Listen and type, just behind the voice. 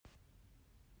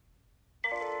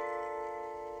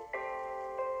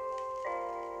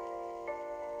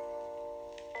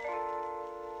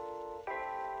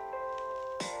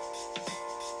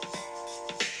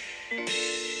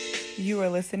You are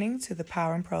listening to the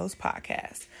Power and Prose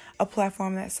podcast, a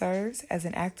platform that serves as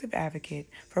an active advocate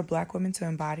for Black women to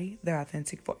embody their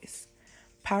authentic voice.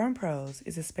 Power and Prose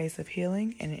is a space of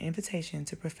healing and an invitation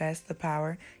to profess the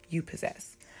power you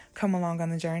possess. Come along on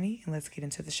the journey and let's get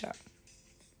into the show.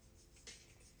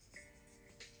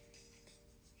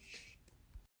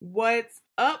 What's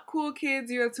up, cool kids?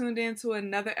 You are tuned in to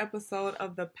another episode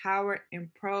of the Power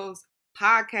and Prose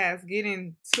podcast. Get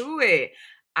into it.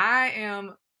 I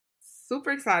am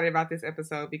super excited about this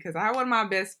episode because I have one of my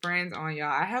best friends on,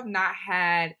 y'all. I have not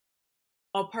had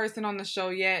a person on the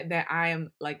show yet that I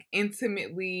am like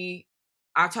intimately,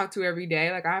 I talk to every day.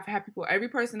 Like I've had people, every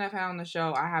person I've had on the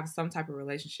show, I have some type of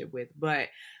relationship with. But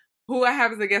who I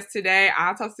have as a guest today,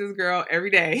 I talk to this girl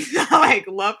every day. I like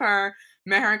love her,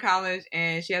 met her in college,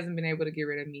 and she hasn't been able to get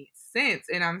rid of me since.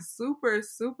 And I'm super,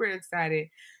 super excited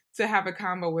to have a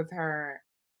combo with her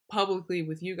publicly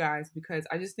with you guys because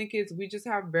I just think we just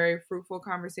have very fruitful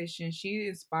conversations. She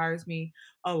inspires me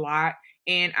a lot,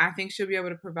 and I think she'll be able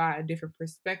to provide a different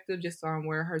perspective just on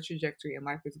where her trajectory in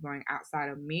life is going outside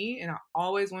of me. And I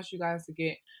always want you guys to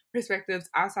get perspectives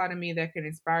outside of me that can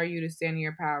inspire you to stand in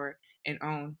your power and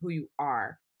own who you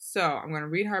are. So I'm going to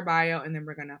read her bio and then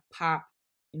we're going to pop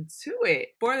into it.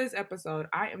 For this episode,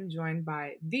 I am joined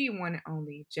by the one and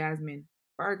only Jasmine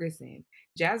Ferguson.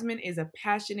 Jasmine is a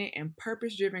passionate and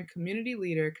purpose-driven community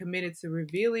leader committed to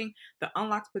revealing the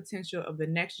unlocked potential of the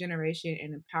next generation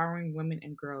and empowering women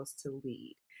and girls to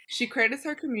lead. She credits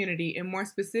her community, and more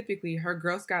specifically, her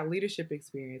Girl Scout leadership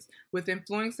experience, with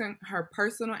influencing her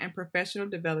personal and professional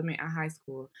development at high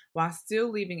school, while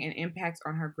still leaving an impact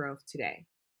on her growth today.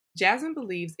 Jasmine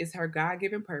believes it's her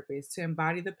God-given purpose to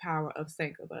embody the power of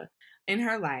Sankofa in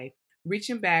her life,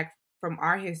 reaching back from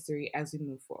our history as we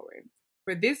move forward.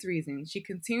 For this reason, she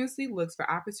continuously looks for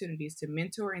opportunities to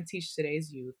mentor and teach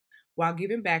today's youth, while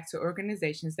giving back to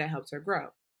organizations that helped her grow.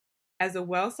 As a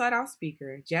well-sought-out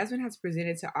speaker, Jasmine has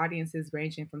presented to audiences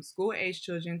ranging from school-age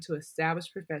children to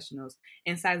established professionals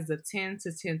in sizes of 10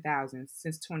 to 10,000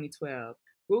 since 2012.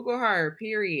 Google her,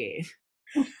 period.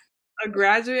 A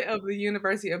graduate of the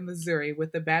University of Missouri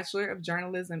with a Bachelor of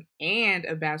Journalism and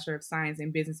a Bachelor of Science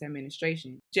in Business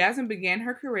Administration, Jasmine began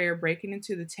her career breaking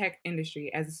into the tech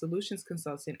industry as a solutions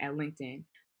consultant at LinkedIn,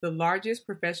 the largest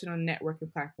professional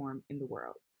networking platform in the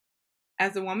world.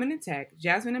 As a woman in tech,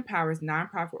 Jasmine empowers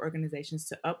nonprofit organizations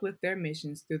to uplift their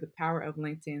missions through the power of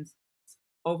LinkedIn's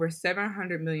over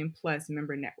 700 million plus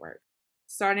member network.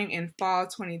 Starting in fall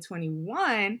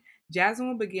 2021, Jasmine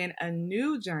will begin a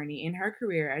new journey in her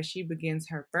career as she begins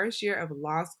her first year of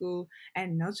law school at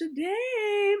Notre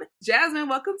Dame. Jasmine,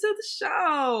 welcome to the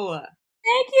show.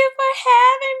 Thank you for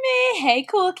having me. Hey,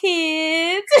 cool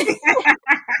kids.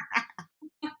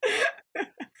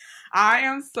 I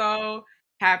am so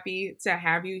happy to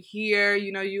have you here.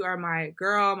 You know, you are my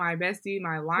girl, my bestie,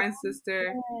 my line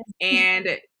sister.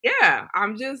 And yeah,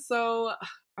 I'm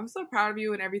so proud of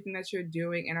you and everything that you're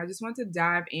doing. And I just want to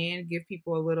dive in, give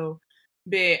people a little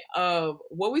bit of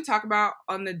what we talk about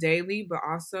on the daily, but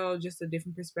also just a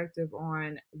different perspective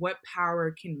on what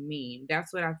power can mean.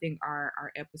 That's what I think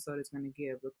our episode is going to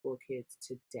give the cool kids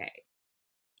today.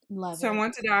 Love So it. I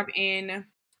want to dive in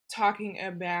talking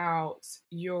about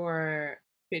your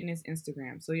fitness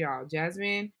Instagram. So y'all,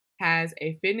 Jasmine has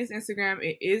a fitness Instagram.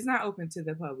 It is not open to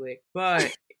the public,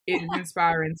 but it is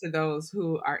inspiring to those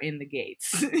who are in the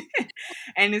gates.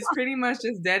 And it's pretty much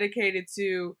just dedicated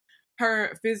to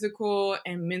her physical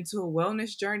and mental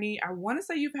wellness journey. I want to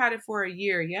say you've had it for a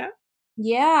year, yeah?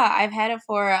 Yeah, I've had it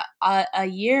for a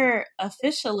year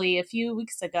officially a few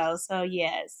weeks ago. So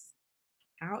yes.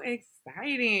 How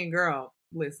exciting, girl.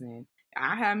 Listen,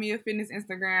 I have me a fitness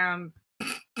Instagram.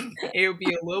 It'll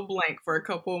be a little blank for a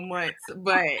couple of months,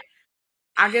 but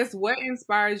I guess what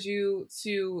inspires you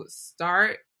to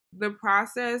start the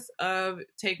process of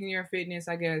taking your fitness,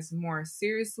 I guess, more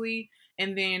seriously,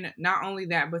 and then not only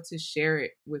that, but to share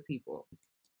it with people?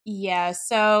 Yeah,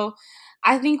 so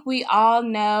I think we all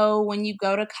know when you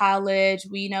go to college,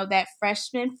 we know that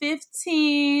freshman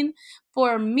 15.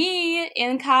 For me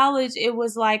in college, it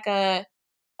was like a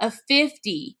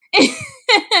 50.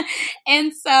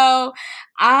 And so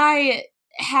I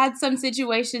had some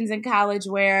situations in college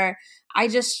where I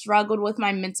just struggled with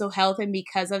my mental health. And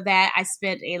because of that, I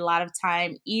spent a lot of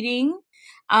time eating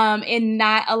and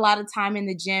not a lot of time in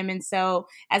the gym. And so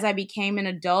as I became an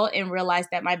adult and realized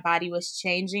that my body was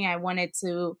changing, I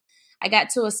got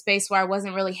to a space where I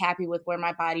wasn't really happy with where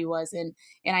my body was, and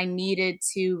I needed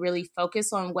to really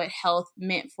focus on what health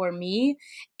meant for me.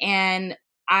 And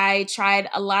I tried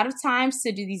a lot of times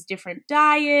to do these different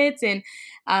diets and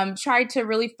tried to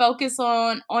really focus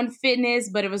on fitness,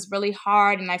 but it was really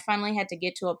hard. And I finally had to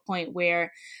get to a point where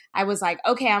I was like,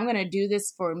 okay, I'm going to do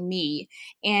this for me.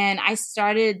 And I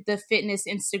started the fitness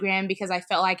Instagram because I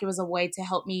felt like it was a way to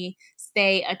help me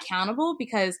stay accountable,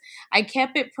 because I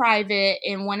kept it private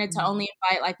and wanted to only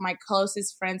invite like my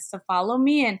closest friends to follow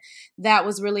me. And that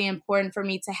was really important for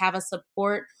me to have a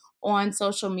support on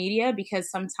social media,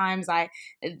 because sometimes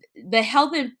the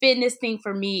health and fitness thing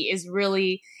for me is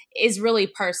really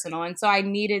personal. And so I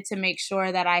needed to make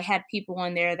sure that I had people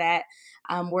on there that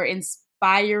were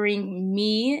inspiring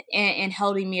me and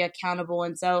holding me accountable.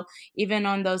 And so even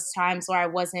on those times where I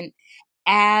wasn't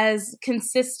as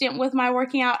consistent with my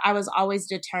working out, I was always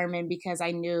determined, because I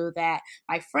knew that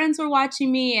my friends were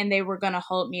watching me and they were going to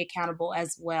hold me accountable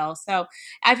as well. So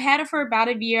I've had it for about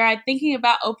a year. I'm thinking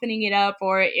about opening it up,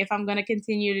 or if I'm going to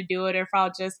continue to do it, or if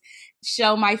I'll just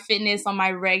show my fitness on my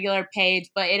regular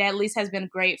page. But it at least has been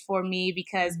great for me,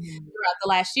 because throughout the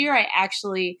last year, I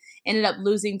actually ended up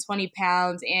losing 20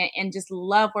 pounds and just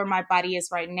love where my body is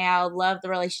right now. Love the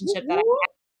relationship that I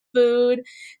have food.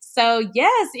 So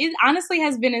yes, it honestly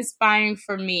has been inspiring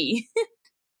for me.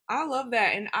 I love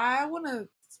that. And I want to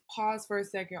pause for a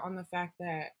second on the fact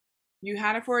that you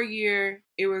had it for a year.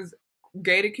 It was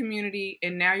gated community.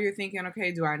 And now you're thinking,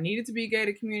 okay, do I need it to be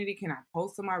gated community? Can I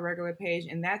post on my regular page?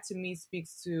 And that to me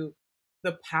speaks to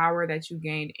the power that you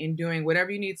gained in doing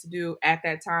whatever you need to do at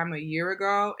that time a year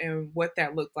ago and what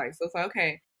that looked like. So it's like,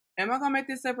 okay, am I going to make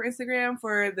this separate Instagram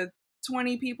for the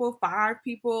 20 people, 5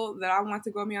 people that I want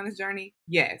to go with me on this journey?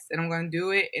 Yes. And I'm going to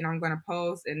do it, and I'm going to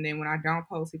post. And then when I don't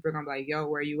post, people are going to be like, yo,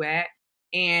 where you at?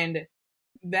 And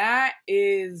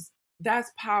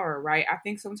that's power, right? I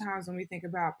think sometimes when we think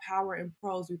about power in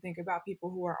pros, we think about people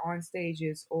who are on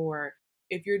stages, or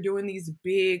if you're doing these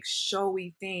big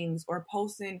showy things, or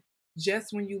posting just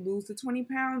when you lose the 20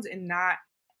 pounds and not,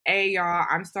 hey, y'all,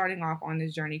 I'm starting off on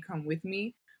this journey, come with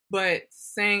me. But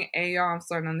saying, hey, y'all, I'm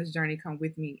starting on this journey, come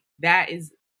with me, that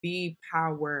is the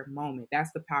power moment.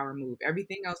 That's the power move.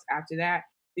 Everything else after that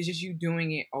is just you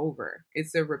doing it over.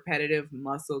 It's a repetitive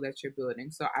muscle that you're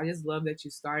building. So I just love that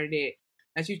you started it,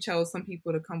 that you chose some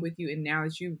people to come with you, and now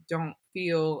that you don't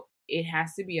feel it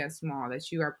has to be as small, that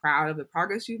you are proud of the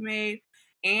progress you've made.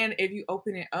 And if you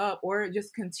open it up, or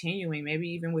just continuing, maybe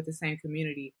even with the same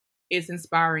community, it's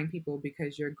inspiring people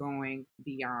because you're going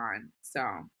beyond. So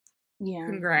Yeah.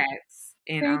 congrats.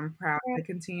 And Thank I'm proud you. to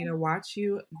continue to watch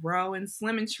you grow and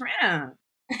slim and trim.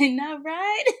 I know,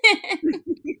 right?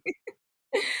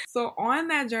 So on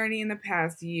that journey in the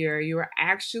past year, you were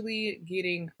actually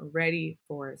getting ready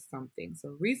for something.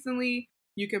 So recently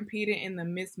you competed in the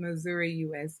Miss Missouri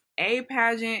USA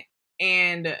pageant,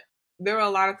 and there were a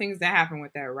lot of things that happened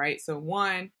with that, right? So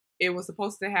one, it was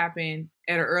supposed to happen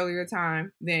at an earlier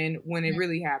time than when it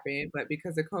really happened, but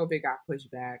because of COVID got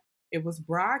pushed back. It was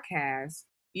broadcast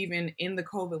even in the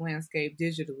COVID landscape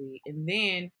digitally. And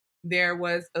then there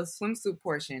was a swimsuit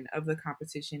portion of the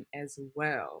competition as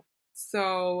well.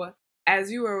 So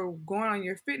as you were going on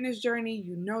your fitness journey,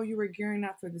 you know you were gearing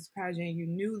up for this pageant. You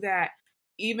knew that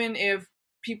even if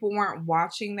people weren't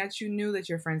watching, that you knew that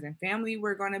your friends and family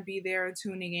were going to be there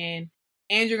tuning in,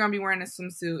 and you're going to be wearing a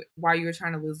swimsuit while you were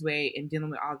trying to lose weight and dealing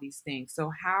with all these things.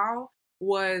 So how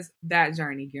was that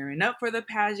journey gearing up for the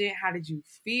pageant? How did you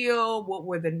feel? What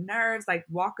were the nerves? Like,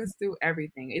 walk us through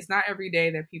everything. It's not every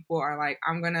day that people are like,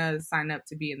 I'm going to sign up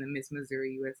to be in the Miss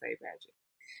Missouri USA pageant.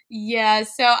 Yeah,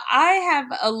 so I have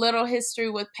a little history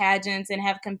with pageants and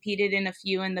have competed in a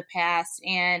few in the past,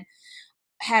 and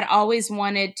had always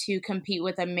wanted to compete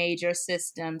with a major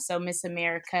system. So Miss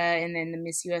America and then the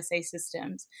Miss USA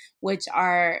systems, which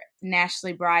are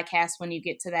nationally broadcast when you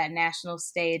get to that national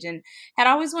stage, and had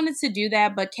always wanted to do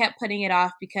that, but kept putting it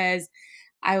off because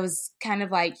I was kind of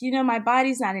like, my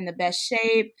body's not in the best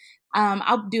shape.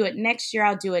 I'll do it next year.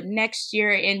 I'll do it next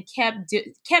year, and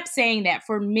kept saying that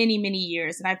for many, many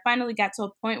years. And I finally got to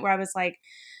a point where I was like,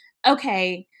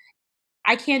 okay,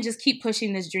 I can't just keep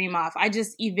pushing this dream off. I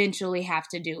just eventually have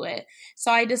to do it.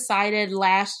 So I decided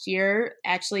last year,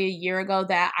 actually a year ago,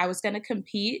 that I was going to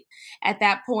compete. At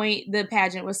that point, the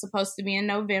pageant was supposed to be in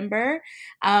November,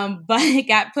 but it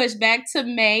got pushed back to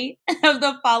May of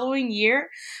the following year.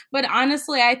 But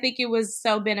honestly, I think it was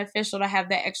so beneficial to have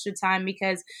that extra time,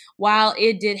 because while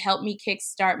it did help me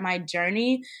kickstart my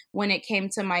journey when it came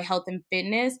to my health and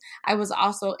fitness, I was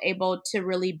also able to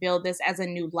really build this as a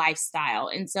new lifestyle.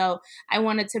 And so I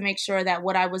wanted to make sure that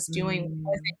what I was doing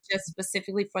wasn't just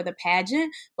specifically for the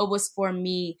pageant, but was for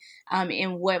me,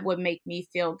 and what would make me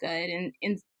feel good.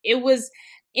 And it was,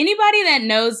 anybody that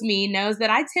knows me knows that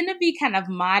I tend to be kind of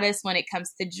modest when it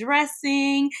comes to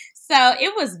dressing. So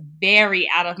it was very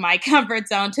out of my comfort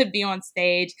zone to be on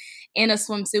stage in a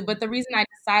swimsuit. But the reason I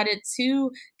decided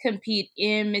to compete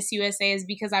in Miss USA is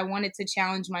because I wanted to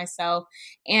challenge myself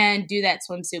and do that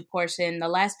swimsuit portion. The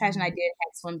last pageant I did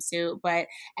had swimsuit, but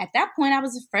at that point I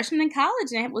was a freshman in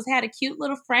college and had a cute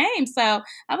little frame. So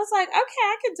I was like, okay,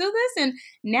 I could do this. And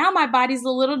now my body's a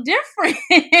little different.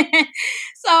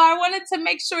 So I wanted to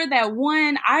make sure that,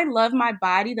 one, I love my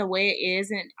body the way it is,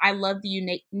 and I love the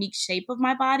unique shape of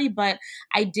my body, but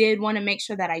I did want to make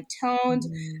sure that I toned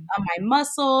my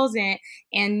muscles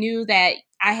and knew that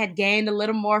I had gained a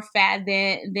little more fat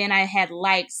than I had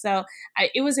liked. So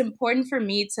it was important for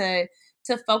me to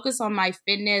focus on my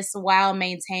fitness while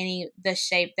maintaining the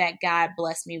shape that God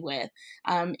blessed me with.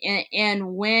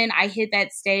 And when I hit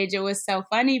that stage, it was so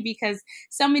funny because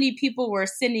so many people were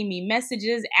sending me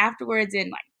messages afterwards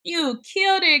and like, you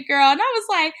killed it, girl. And I was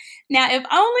like, now, if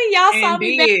only y'all saw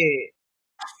me back.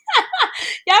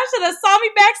 Y'all should have saw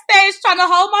me backstage trying to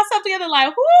hold myself together like,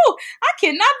 whoo, I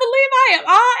cannot believe I am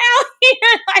all out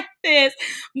here like this.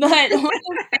 But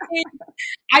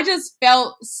I just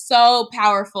felt so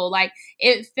powerful. Like,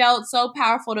 it felt so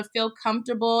powerful to feel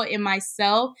comfortable in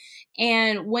myself.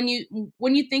 And when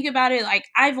you think about it, like,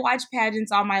 I've watched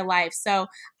pageants all my life, so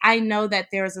I know that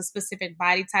there's a specific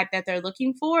body type that they're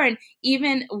looking for. And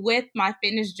even with my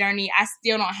fitness journey, I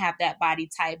still don't have that body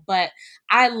type, but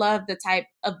I love the type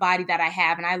of body that I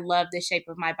have, and I love the shape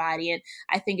of my body. And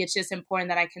I think it's just important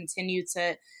that I continue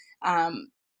to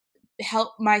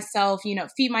help myself,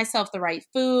 feed myself the right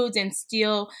foods and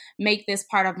still make this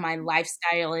part of my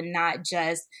lifestyle and not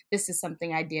just, this is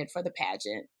something I did for the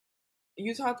pageant.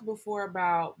 You talked before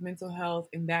about mental health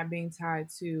and that being tied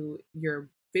to your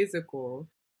physical,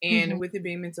 and with it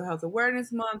being Mental Health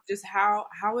Awareness Month, just how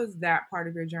is that part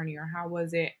of your journey, or how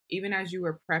was it even as you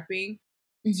were prepping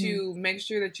to make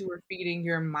sure that you were feeding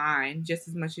your mind just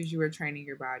as much as you were training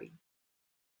your body?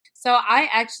 So I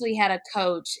actually had a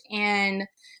coach, and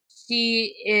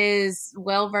she is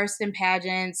well versed in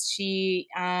pageants. She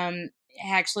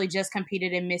actually just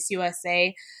competed in Miss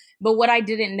USA. But what I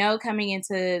didn't know coming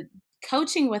into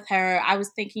coaching with her, I was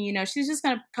thinking, she's just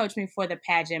going to coach me for the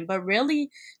pageant. But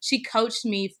really, she coached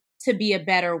me to be a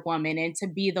better woman and to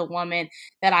be the woman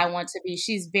that I want to be.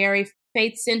 She's very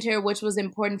faith centered, which was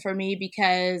important for me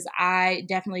because I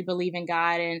definitely believe in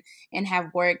God and have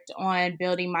worked on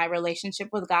building my relationship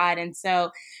with God. And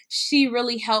so she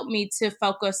really helped me to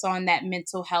focus on that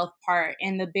mental health part.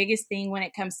 And the biggest thing when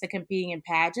it comes to competing in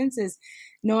pageants is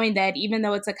knowing that even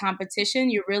though it's a competition,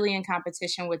 you're really in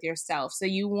competition with yourself. So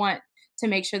you want to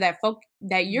make sure that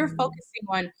that you're focusing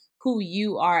on who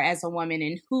you are as a woman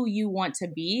and who you want to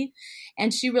be.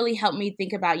 And she really helped me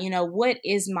think about, what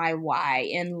is my why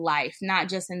in life, not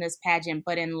just in this pageant,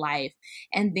 but in life.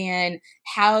 And then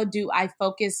how do I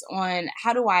focus on,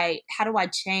 how do I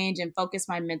change and focus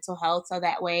my mental health so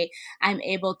that way I'm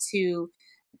able to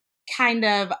kind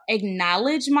of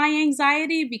acknowledge my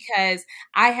anxiety, because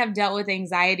I have dealt with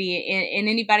anxiety, and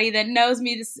anybody that knows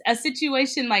me, a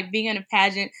situation like being in a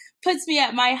pageant puts me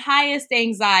at my highest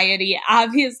anxiety,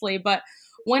 obviously. But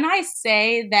when I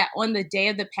say that on the day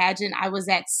of the pageant, I was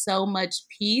at so much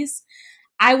peace,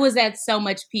 I was at so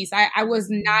much peace. I was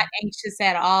not anxious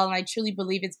at all. And I truly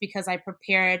believe it's because I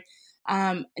prepared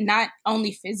not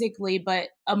only physically, but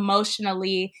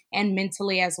emotionally and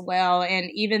mentally as well. And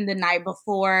even the night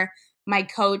before, my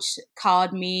coach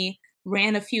called me,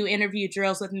 ran a few interview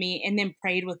drills with me, and then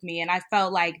prayed with me. And I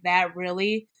felt like that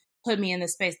really put me in the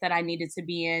space that I needed to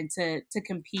be in to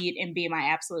compete and be my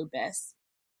absolute best.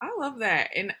 I love that.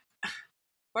 And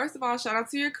first of all, shout out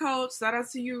to your coach. Shout out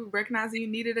to you recognizing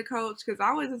you needed a coach, because I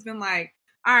always just been like,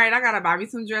 all right, I got to buy me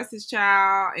some dresses,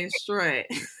 child, and strut.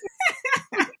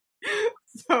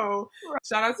 So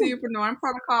shout out to you for knowing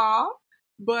protocol.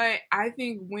 But I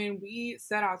think when we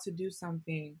set out to do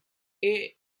something,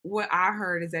 what I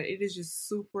heard is that it is just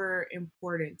super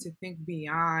important to think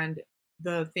beyond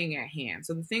the thing at hand.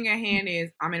 So the thing at hand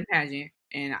is, I'm in a pageant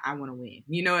and I want to win.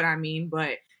 You know what I mean?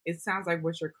 But it sounds like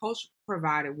what your coach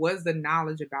provided was the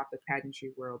knowledge about the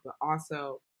pageantry world, but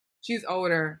also she's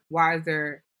older,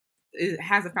 wiser,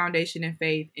 has a foundation in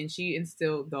faith, and she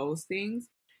instilled those things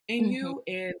in you.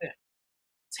 And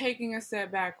taking a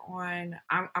step back on,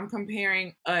 I'm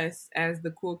comparing us as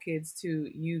the cool kids to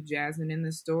you, Jasmine, in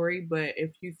the story. But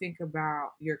if you think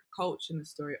about your coach in the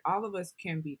story, all of us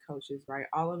can be coaches, right?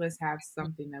 All of us have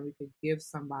something that we could give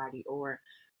somebody, or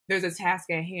there's a task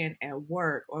at hand at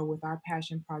work or with our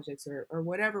passion projects or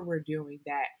whatever we're doing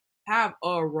that have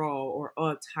a role or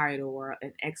a title or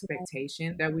an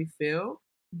expectation that we feel.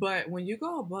 But when you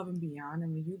go above and beyond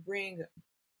and when you bring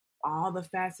all the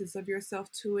facets of yourself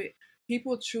to it,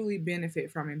 people truly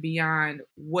benefit from it beyond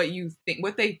what you think,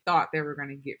 what they thought they were going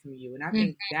to get from you. And I Mhm.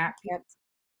 think that Yep.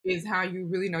 is how you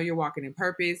really know you're walking in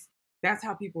purpose. That's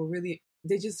how people really,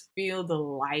 they just feel the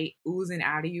light oozing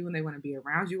out of you and they want to be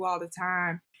around you all the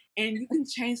time. And you can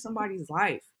change somebody's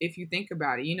life if you think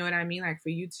about it. You know what I mean? Like for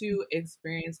you to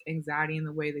experience anxiety in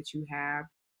the way that you have,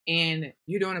 and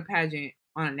you're doing a pageant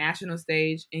on a national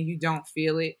stage and you don't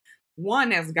feel it. One,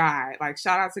 that's God. Like,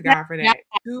 shout out to God for Yeah. that.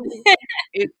 Two,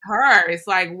 it's her. It's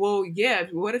like, well, yeah,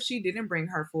 what if she didn't bring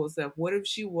her full self? What if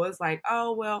she was like,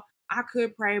 oh, well, I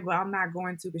could pray, but I'm not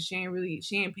going to because she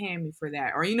ain't paying me for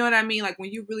that. Or you know what I mean? Like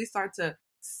when you really start to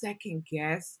second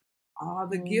guess all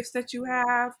the Mhm. gifts that you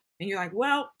have, and you're like,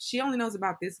 well, she only knows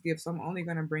about this gift, so I'm only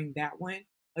gonna bring that one.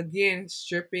 Again,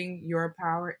 stripping your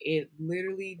power, it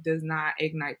literally does not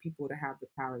ignite people to have the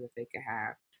power that they could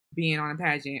have being on a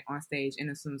pageant on stage in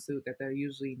a swimsuit that they're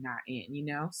usually not in, you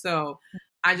know? So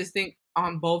I just think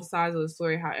on both sides of the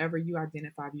story, however you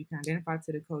identify, if you can identify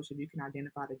to the coach, if you can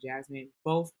identify to Jasmine,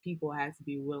 both people have to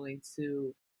be willing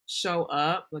to show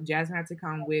up. Like Jasmine had to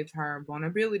come with her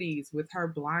vulnerabilities, with her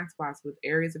blind spots, with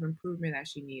areas of improvement that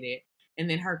she needed. And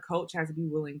then her coach has to be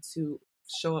willing to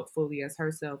show up fully as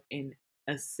herself and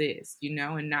assist, you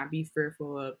know, and not be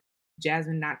fearful of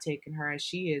Jasmine not taking her as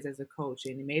she is as a coach.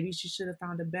 And maybe she should have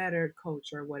found a better coach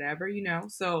or whatever, you know.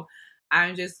 So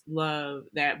I just love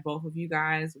that both of you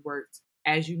guys worked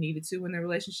as you needed to in the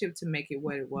relationship to make it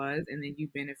what it was, and then you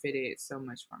benefited so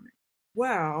much from it.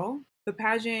 Well, the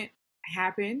pageant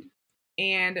happened,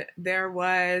 and there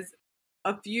are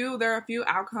a few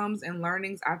outcomes and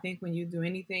learnings, I think, when you do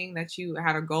anything that you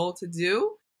had a goal to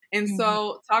do. And Mhm.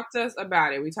 so talk to us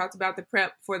about it. We talked about the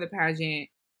prep for the pageant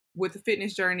with the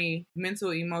fitness journey,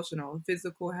 mental, emotional,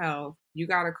 physical health. You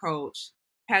got a coach.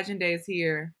 Pageant day is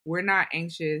here. We're not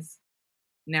anxious.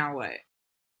 Now what?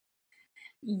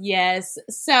 Yes.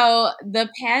 So the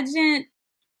pageant,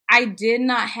 I did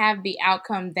not have the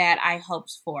outcome that I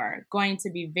hoped for, going to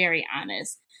be very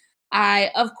honest.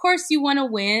 Of course, you want to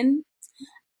win.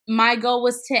 My goal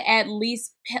was to at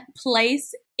least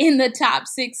place in the top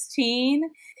 16.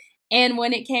 And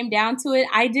when it came down to it,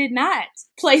 I did not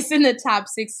place in the top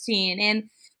 16. And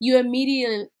you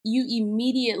immediately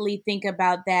think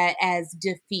about that as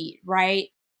defeat, right?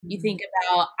 You Mhm. think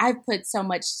about I've put so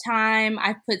much time,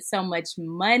 I've put so much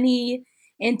money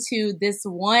into this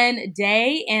one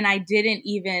day and I didn't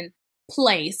even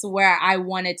place where I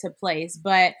wanted to place.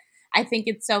 But I think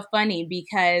it's so funny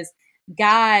because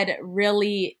God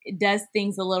really does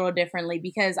things a little differently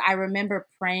because I remember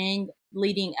praying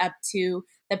leading up to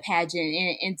the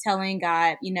pageant and telling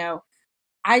God,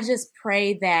 I just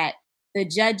pray that the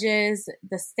judges,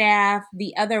 the staff,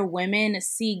 the other women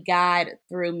see God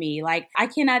through me. Like, I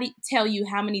cannot tell you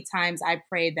how many times I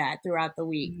prayed that throughout the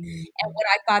week. And Mhm. what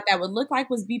I thought that would look like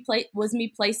was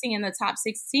me placing in the top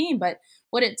 16. But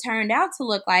what it turned out to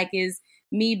look like is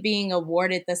me being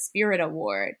awarded the Spirit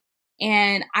Award.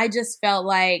 And I just felt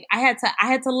like I had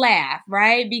to laugh,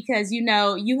 right? Because you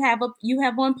have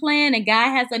one plan and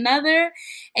God has another,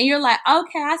 and you're like,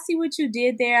 okay, I see what you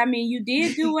did there. I mean, you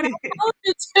did do what I told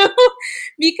you to,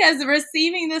 because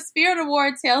receiving the Spirit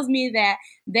Award tells me that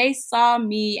they saw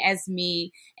me as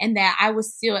me and that I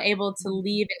was still able to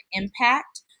leave an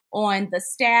impact on the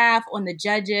staff, on the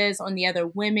judges, on the other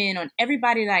women, on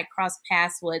everybody that I crossed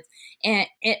paths with, and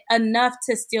enough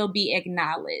to still be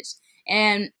acknowledged.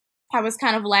 And I was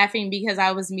kind of laughing because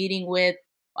I was meeting with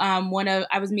my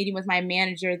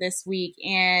manager this week,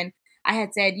 and I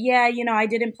had said, yeah, I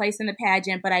didn't place in the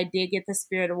pageant, but I did get the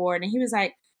Spirit Award. And he was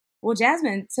like, well,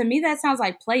 Jasmine, to me, that sounds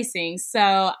like placing. So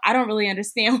I don't really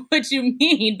understand what you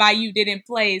mean by you didn't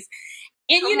place.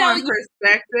 And, Come on,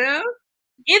 perspective.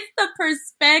 it's the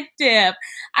perspective.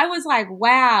 I was like,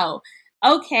 wow,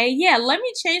 okay, yeah, let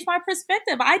me change my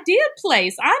perspective. I did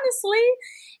place, honestly.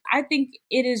 I think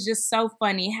it is just so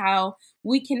funny how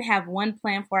we can have one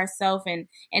plan for ourselves and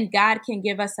God can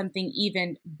give us something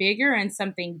even bigger and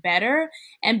something better.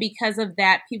 And because of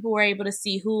that, people were able to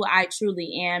see who I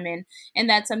truly am. And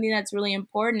that's something that's really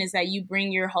important, is that you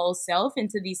bring your whole self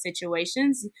into these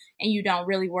situations and you don't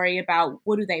really worry about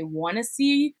what do they want to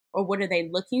see or what are they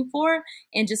looking for,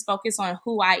 and just focus on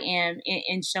who I am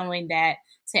and showing that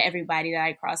to everybody that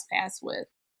I cross paths with.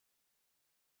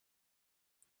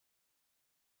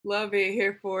 Love it.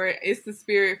 Here for it. It's the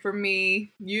spirit for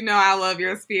me. You know I love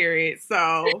your spirit.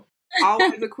 So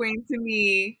always a queen to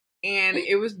me. And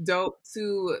it was dope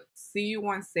to see you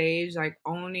on stage, like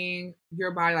owning your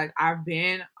body. Like I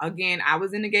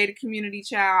was in the gated community,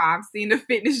 child. I've seen the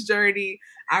fitness journey.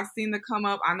 I've seen the come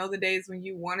up. I know the days when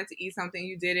you wanted to eat something,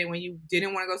 you did it. When you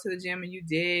didn't want to go to the gym and you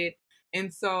did.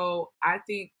 And so I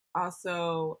think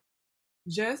also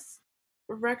just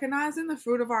recognizing the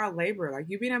fruit of our labor, like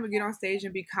you being able to get on stage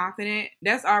and be confident,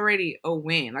 that's already a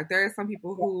win. Like there are some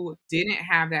people who didn't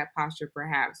have that posture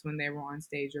perhaps when they were on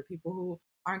stage, or people who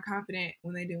aren't confident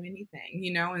when they do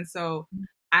anything, and so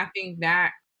I think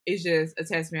that is just a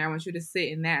testament. I want you to sit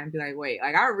in that and be like, wait,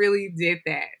 like I really did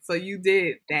that, so you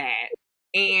did that.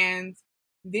 And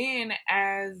then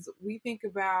as we think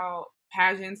about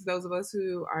pageants, those of us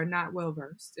who are not well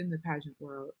versed in the pageant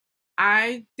world,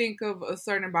 I think of a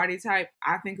certain body type.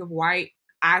 I think of white.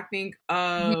 I think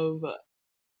of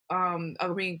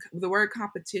the word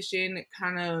competition,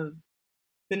 kind of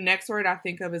the next word I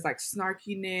think of is like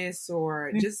snarkiness,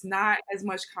 or just not as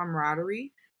much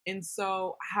camaraderie. And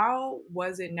so how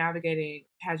was it navigating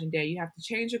pageant day? You have to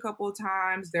change a couple of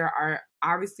times. There are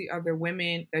obviously other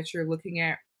women that you're looking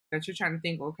at, that you're trying to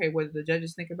think, okay, what do the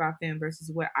judges think about them versus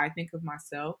what I think of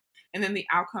myself? And then the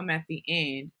outcome at the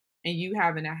end, and you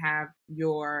having to have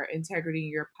your integrity and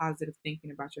your positive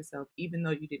thinking about yourself, even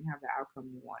though you didn't have the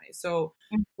outcome you wanted. So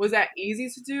was that easy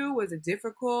to do? Was it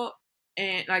difficult?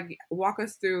 And like, walk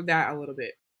us through that a little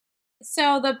bit.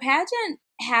 So the pageant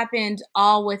happened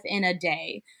all within a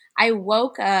day. I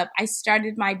woke up, I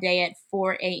started my day at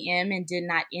 4 a.m. and did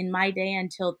not end my day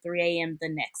until 3 a.m. the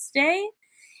next day.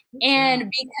 And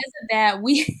because of that,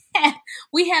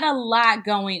 we had a lot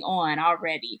going on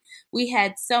already. We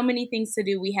had so many things to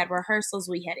do. We had rehearsals,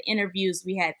 we had interviews,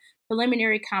 we had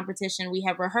preliminary competition, we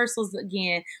had rehearsals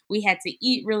again. We had to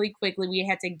eat really quickly. We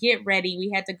had to get ready.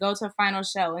 We had to go to a final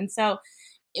show. And so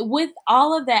with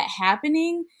all of that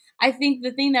happening, I think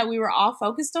the thing that we were all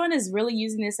focused on is really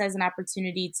using this as an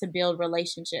opportunity to build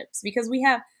relationships, because we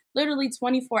have literally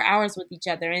 24 hours with each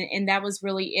other, and that was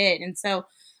really it. And so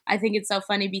I think it's so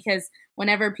funny because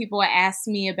whenever people ask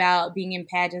me about being in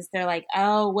pageants, they're like,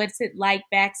 oh, what's it like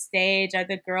backstage? Are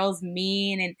the girls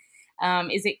mean?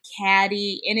 And is it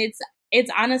catty? And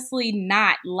it's honestly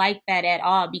not like that at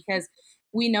all, because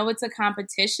we know it's a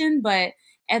competition, but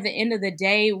at the end of the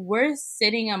day, we're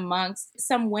sitting amongst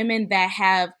some women that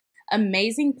have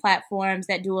amazing platforms,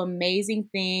 that do amazing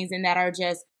things, and that are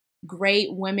just great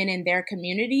women in their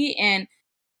community. And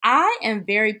I am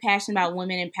very passionate about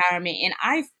women empowerment, and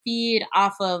I feed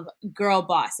off of girl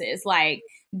bosses. Like,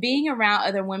 being around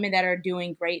other women that are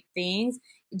doing great things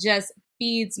just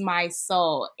feeds my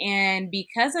soul. And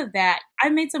because of that, I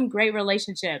made some great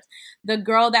relationships. The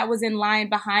girl that was in line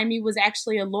behind me was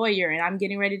actually a lawyer, and I'm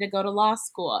getting ready to go to law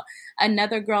school.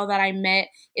 Another girl that I met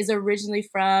is originally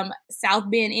from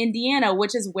South Bend, Indiana,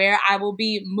 which is where I will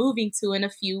be moving to in a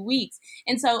few weeks.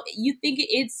 And so you think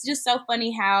it's just so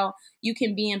funny how you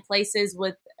can be in places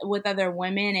with other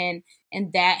women,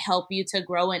 and that help you to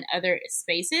grow in other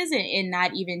spaces, and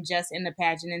not even just in the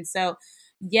pageant. And so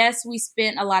yes, we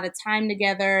spent a lot of time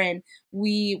together, and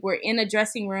we were in a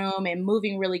dressing room and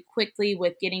moving really quickly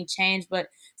with getting changed. But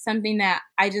something that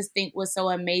I just think was so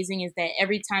amazing is that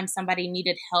every time somebody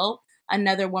needed help,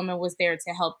 another woman was there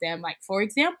to help them. Like, for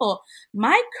example,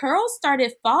 my curls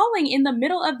started falling in the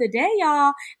middle of the day,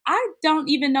 y'all. I don't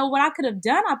even know what I could have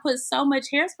done. I put so much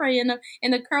hairspray in them,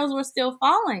 and the curls were still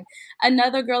falling.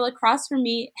 Another girl across from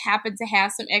me happened to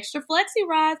have some extra flexi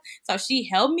rods, so she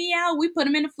helped me out. We put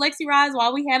them in the flexi rods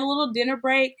while we had a little dinner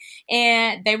break,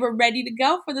 and they were ready to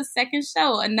go for the second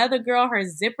show. Another girl, her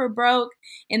zipper broke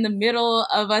in the middle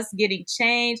of us getting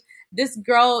changed. This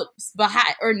girl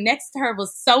behind or next to her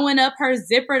was sewing up her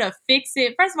zipper to fix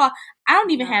it. First of all, I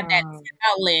don't even have that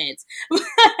outlets.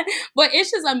 But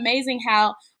it's just amazing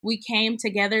how we came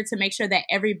together to make sure that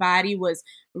everybody was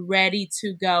ready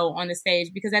to go on the stage.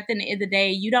 Because at the end of the day,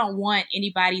 you don't want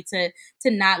anybody to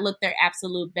not look their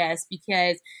absolute best,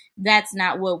 because that's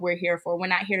not what we're here for. We're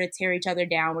not here to tear each other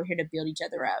down. We're here to build each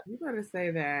other up. You better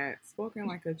say that. Spoken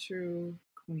like a true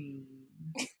queen.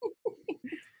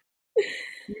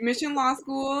 You mentioned law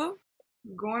school,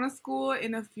 going to school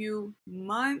in a few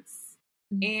months.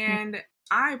 And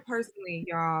I personally,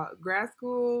 y'all, grad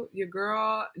school, your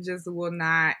girl just will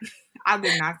not, I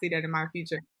did not see that in my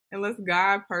future. Unless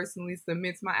God personally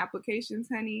submits my applications,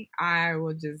 honey, I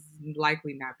will just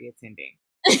likely not be attending.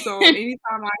 So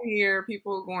anytime I hear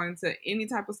people going to any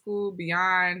type of school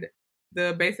beyond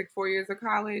the basic 4 years of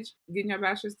college, getting your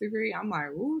bachelor's degree, I'm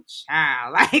like, ooh,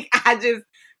 child. Like, I just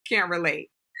can't relate.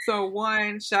 So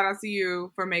one, shout out to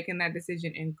you for making that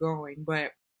decision and going.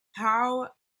 But how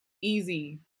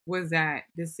easy was that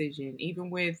decision? Even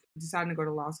with deciding to go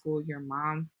to law school, your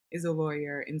mom is a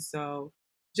lawyer. And so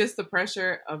just the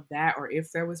pressure of that, or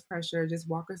if there was pressure, just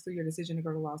walk us through your decision to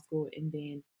go to law school and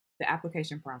then the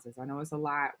application process. I know it's a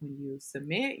lot when you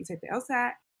submit, you take the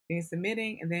LSAT, then you're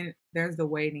submitting, and then there's the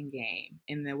waiting game.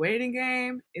 And the waiting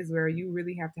game is where you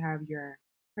really have to have your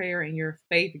prayer and your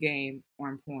faith game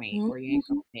on point, or you ain't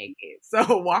gonna make it.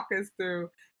 So walk us through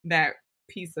that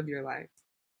piece of your life.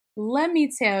 Let me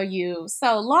tell you.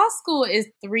 So, law school is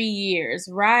 3 years,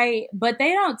 right? But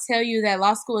they don't tell you that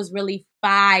law school is really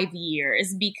 5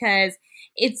 years because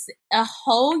it's a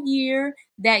whole year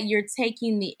that you're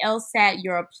taking the LSAT,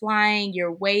 you're applying,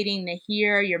 you're waiting to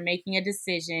hear, you're making a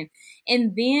decision.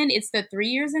 And then it's the 3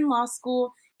 years in law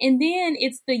school. And then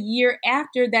it's the year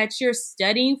after that you're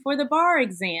studying for the bar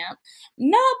exam.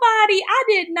 I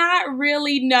did not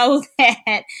really know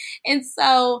that. And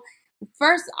so,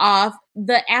 first off,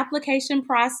 the application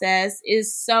process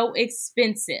is so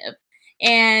expensive.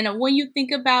 And when you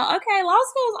think about, okay, law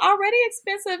school is already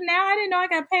expensive now, I didn't know I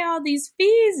got to pay all these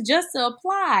fees just to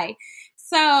apply.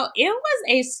 So it was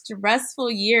a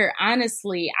stressful year,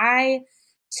 honestly. I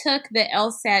took the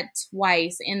LSAT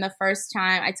twice. In the first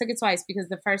time, I took it twice because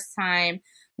the first time,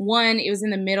 one, it was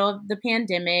in the middle of the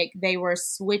pandemic. They were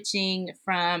switching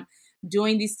from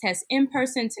doing these tests in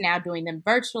person to now doing them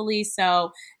virtually. So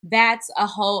that's a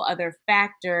whole other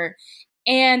factor.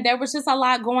 And there was just a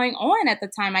lot going on at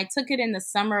the time. I took it in the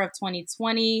summer of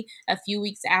 2020, a few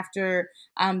weeks after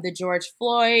the George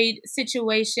Floyd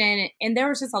situation. And there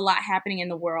was just a lot happening in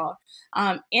the world.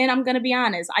 And I'm going to be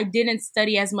honest, I didn't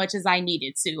study as much as I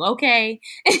needed to. Okay.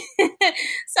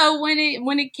 So when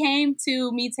it came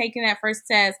to me taking that first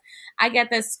test, I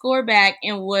got that score back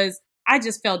and I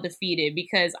just felt defeated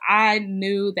because I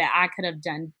knew that I could have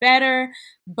done better,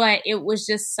 but it was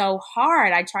just so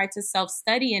hard. I tried to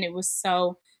self-study and it was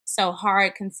so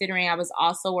hard considering I was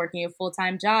also working a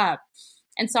full-time job.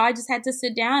 And so I just had to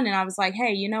sit down and I was like,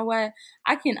 hey, you know what?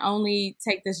 I can only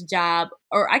take this job,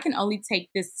 or I can only take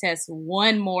this test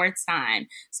one more time.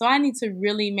 So I need to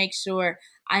really make sure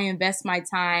I invest my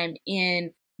time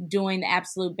in doing the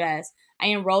absolute best. I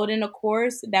enrolled in a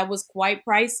course that was quite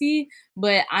pricey,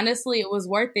 but honestly, it was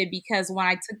worth it because when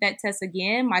I took that test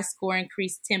again, my score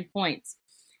increased 10 points.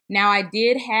 Now, I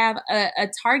did have a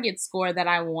target score that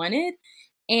I wanted,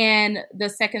 and the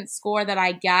second score that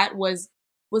I got was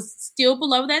still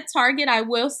below that target, I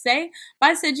will say. But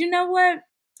I said, you know what?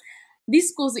 These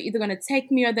schools are either going to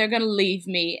take me or they're going to leave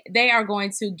me. They are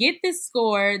going to get this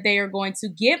score. They are going to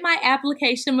get my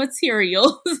application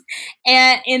materials.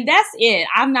 and that's it.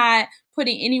 I'm not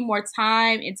putting any more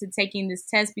time into taking this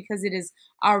test because it is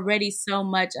already so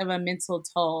much of a mental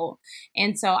toll.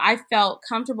 And so I felt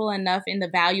comfortable enough in the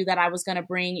value that I was going to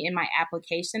bring in my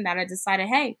application that I decided,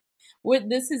 hey,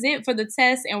 this is it for the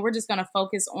test, and we're just going to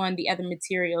focus on the other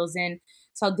materials. And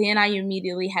so then I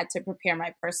immediately had to prepare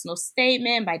my personal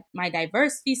statement, my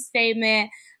diversity statement.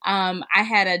 I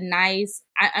had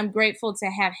I'm grateful to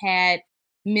have had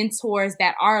mentors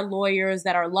that are lawyers,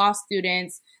 that are law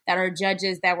students, that are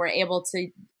judges, that were able to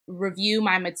review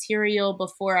my material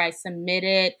before I submit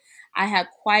it. I had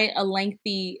quite a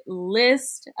lengthy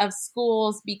list of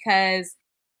schools because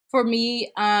for me,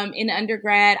 in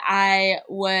undergrad, I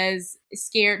was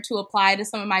scared to apply to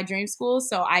some of my dream schools,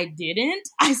 so I didn't.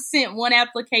 I sent one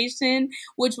application,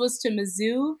 which was to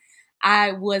Mizzou.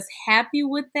 I was happy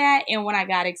with that, and when I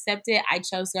got accepted, I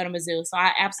chose to go to Mizzou. So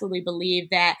I absolutely believe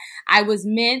that I was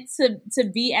meant to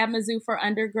be at Mizzou for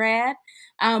undergrad,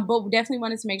 but definitely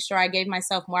wanted to make sure I gave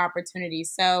myself more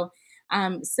opportunities. So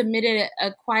submitted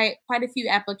quite a few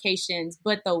applications,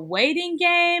 but the waiting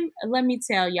game, let me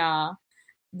tell y'all.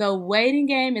 The waiting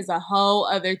game is a whole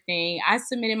other thing. I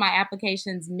submitted my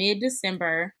applications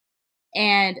mid-December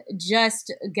and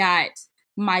just got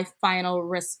my final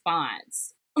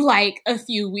response like a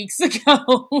few weeks ago.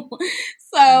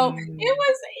 So it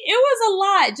was a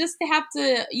lot just to have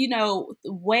to,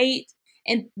 wait.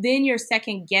 And then you're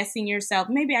second guessing yourself.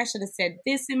 Maybe I should have said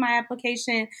this in my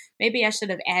application. Maybe I should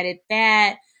have added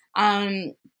that.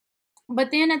 But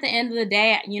then at the end of the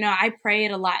day, I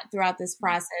prayed a lot throughout this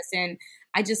process, and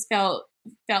I just felt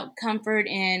comfort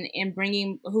in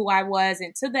bringing who I was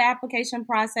into the application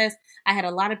process. I had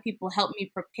a lot of people help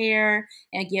me prepare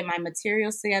and get my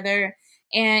materials together.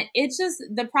 And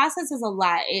the process is a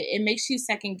lot. It makes you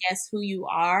second guess who you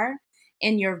are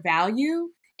and your value.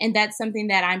 And that's something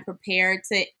that I'm prepared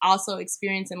to also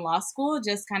experience in law school,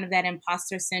 just kind of that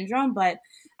imposter syndrome. But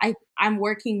I'm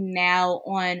working now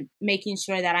on making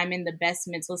sure that I'm in the best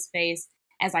mental space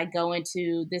as I go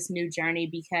into this new journey,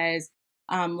 because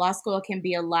law school can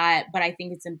be a lot, but I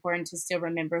think it's important to still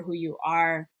remember who you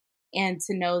are and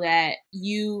to know that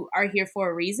you are here for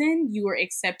a reason, you were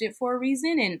accepted for a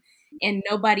reason, and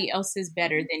nobody else is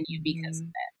better than you because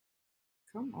Mhm.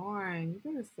 Come on, you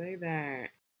better say that.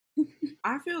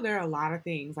 I feel there are a lot of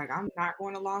things. Like, I'm not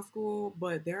going to law school,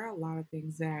 but there are a lot of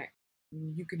things that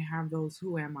you can have those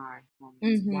who am I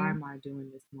moments. Why Mhm. am I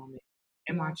doing this moment?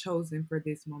 Am I Yeah. chosen for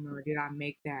this moment, or did I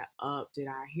make that up? Did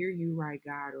I hear you right,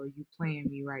 God, or are you playing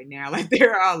me right now? Like,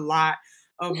 there are a lot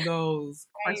of those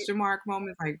Right. question mark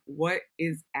moments. Like, what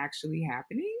is actually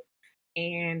happening?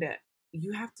 And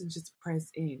you have to just press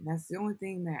in. That's the only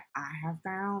thing that I have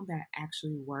found that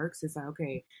actually works. It's like,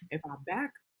 okay, if I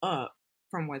back up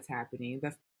from what's happening,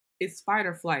 it's fight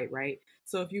or flight, right?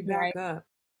 So if you back Right. up,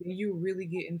 then you really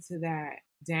get into that,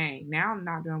 dang, now I'm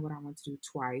not doing what I want to do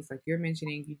twice. Like you're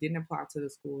mentioning, you didn't apply to the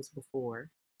schools before.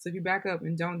 So if you back up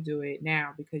and don't do it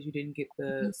now because you didn't get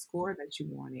the Mhm. score that you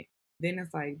wanted, then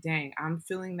it's like, dang, I'm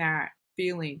feeling that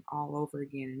feeling all over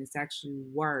again. And it's actually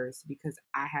worse because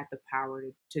I had the power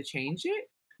to change it.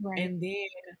 Right. And then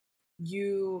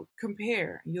you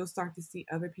compare. You'll start to see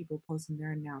other people posting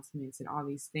their announcements and all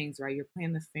these things, right? You're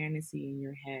playing the fantasy in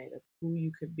your head of who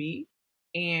you could be.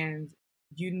 And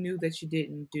you knew that you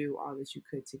didn't do all that you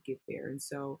could to get there. And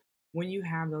so when you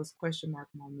have those question mark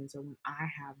moments, or when I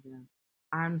have them,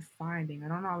 I'm finding, I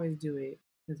don't always do it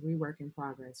because we work in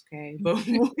progress, okay? But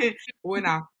when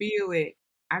I feel it,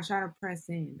 I try to press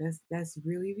in. That's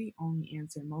really the only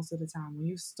answer most of the time. When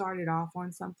you started off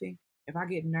on something, if I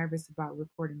get nervous about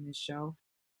recording this show,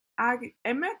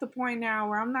 am at the point now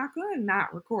where I'm not going to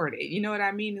not record it. You know what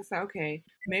I mean? It's like, okay,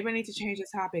 maybe I need to change the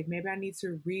topic. Maybe I need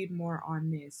to read more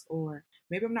on this, or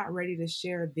maybe I'm not ready to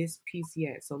share this piece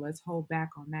yet. So let's hold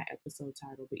back on that episode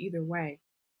title. But either way,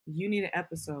 you need an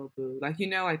episode, boo. Like,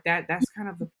 like that. That's kind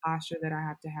of the posture that I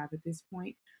have to have at this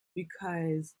point,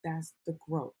 because that's the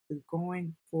growth, the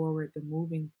going forward, the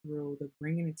moving through, the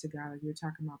bringing it to God. Like you're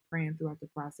talking about praying throughout the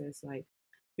process, like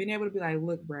being able to be like,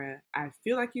 look, bruh, I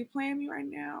feel like you playing me right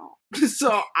now.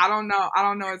 So I don't know. I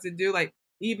don't know what to do. Like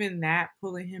even that,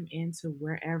 pulling him into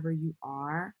wherever you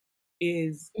are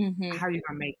is Mhm. how you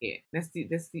gonna make it. That's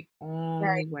the only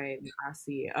Right. way that I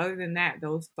see it. Other than that,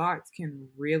 those thoughts can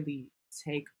really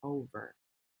take over.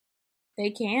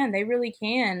 They can. They really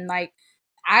can. Like,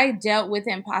 I dealt with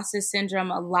imposter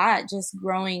syndrome a lot just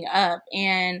growing up,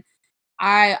 and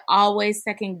I always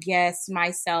second guess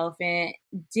myself and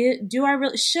do I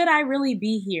really, should I really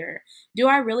be here? Do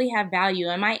I really have value?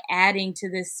 Am I adding to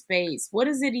this space? What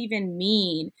does it even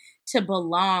mean to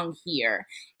belong here?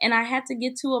 And I had to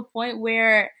get to a point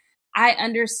where I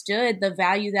understood the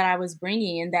value that I was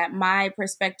bringing and that my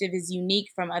perspective is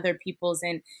unique from other people's,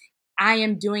 and I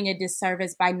am doing a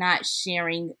disservice by not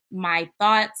sharing my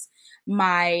thoughts,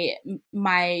 my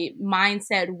my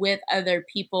mindset with other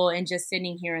people and just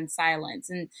sitting here in silence.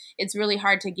 And it's really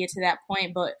hard to get to that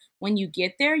point, but when you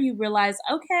get there, you realize,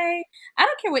 okay, I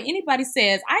don't care what anybody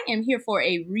says. I am here for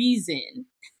a reason.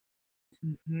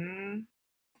 Hmm.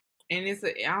 And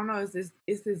I don't know,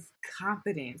 it's this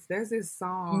confidence. There's this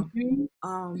song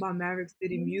Mhm. by Maverick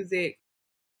City Music.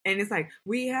 And it's like,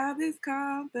 we have this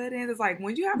confidence. It's like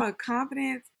when you have a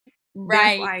confidence that's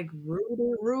Right. like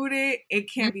rooted,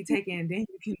 it can't be Mhm. taken. Then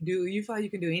you feel like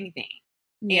you can do anything.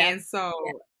 Yep. And so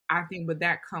I think, but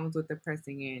that comes with the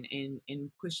pressing in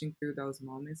and pushing through those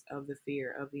moments of the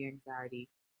fear, of the anxiety.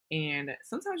 And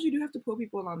sometimes you do have to pull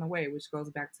people along the way, which goes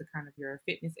back to kind of your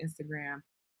fitness Instagram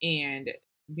and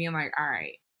being like, all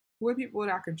right, who are people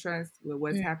that I can trust with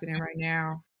what's Mm. happening right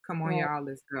now? Come on, Right. y'all,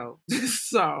 let's go.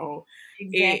 So it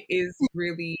Exactly. is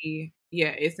really,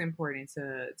 yeah, it's important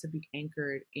to be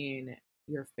anchored in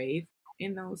your faith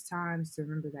in those times, to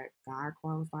remember that God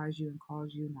qualifies you and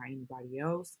calls you, not anybody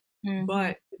else. Hmm.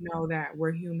 But to know that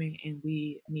we're human and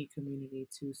we need community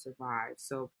to survive.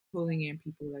 So pulling in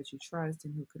people that you trust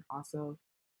and who can also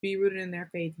be rooted in their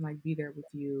faith and like be there with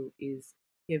you is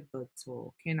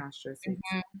pivotal. Cannot stress it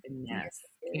Hmm. enough. Yes,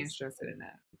 it Can't is. stress it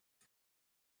enough.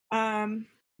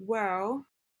 Well,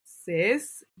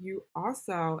 sis, you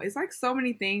also, it's like so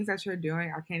many things that you're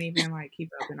doing. I can't even like keep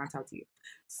up and not talk to you.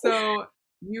 So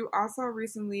you also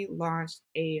recently launched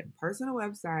a personal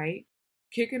website,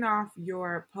 kicking off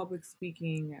your public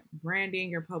speaking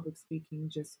branding, your public speaking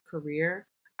just career,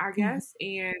 I Mhm. guess.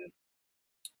 And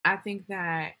I think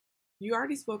that you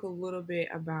already spoke a little bit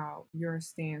about your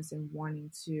stance and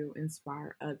wanting to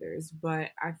inspire others,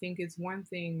 but I think it's one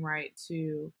thing, right,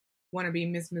 to want to be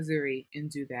Miss Missouri and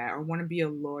do that, or want to be a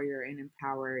lawyer and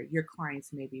empower your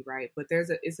clients, maybe, right? But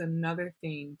it's another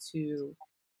thing to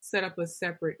set up a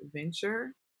separate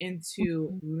venture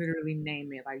into literally name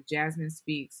it. Like Jasmine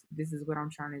Speaks, this is what I'm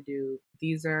trying to do.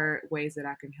 These are ways that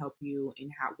I can help you and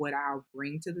how what I'll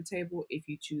bring to the table if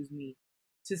you choose me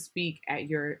to speak at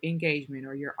your engagement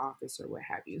or your office or what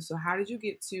have you. So how did you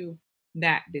get to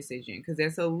that decision? Because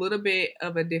that's a little bit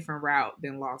of a different route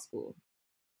than law school.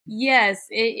 Yes,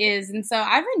 it is. And so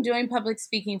I've been doing public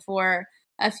speaking for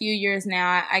a few years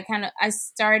now. I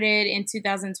started in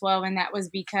 2012, and that was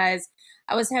because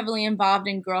I was heavily involved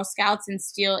in Girl Scouts and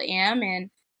still am. And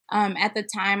at the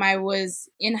time, I was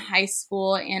in high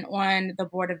school and on the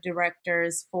board of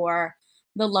directors for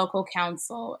the local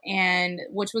council, and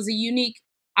which was a unique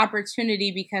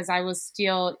opportunity because I was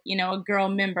still, a girl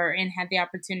member and had the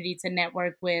opportunity to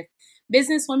network with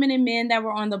business women and men that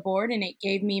were on the board, and it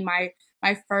gave me my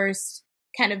first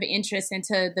kind of interest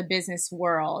into the business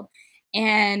world.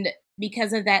 And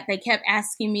because of that, they kept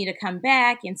asking me to come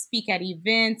back and speak at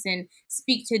events and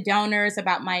speak to donors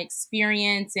about my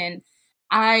experience. And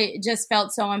I just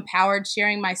felt so empowered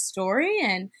sharing my story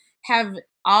and have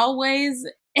always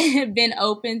been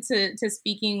open to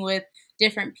speaking with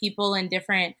different people and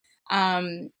different,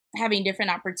 having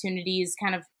different opportunities.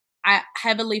 I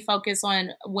heavily focus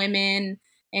on women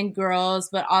and girls,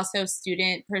 but also the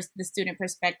student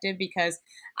perspective, because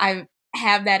I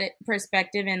have that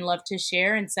perspective and love to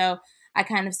share. And so I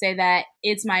kind of say that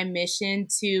it's my mission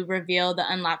to reveal the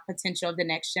unlocked potential of the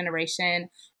next generation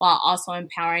while also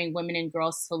empowering women and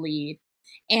girls to lead.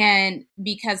 And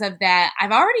because of that,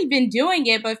 I've already been doing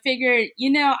it, but figured,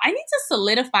 I need to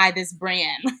solidify this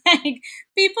brand. Like,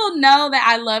 people know that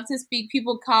I love to speak.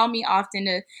 People call me often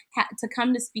to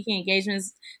come to speaking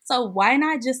engagements. So why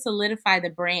not just solidify the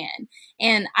brand?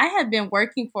 And I have been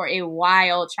working for a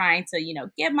while trying to,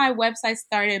 get my website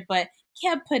started, but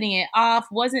kept putting it off,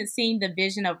 wasn't seeing the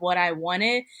vision of what I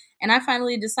wanted. And I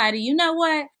finally decided, you know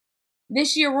what?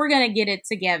 This year we're going to get it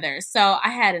together. So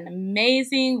I had an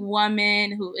amazing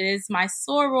woman who is my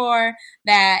soror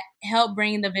that helped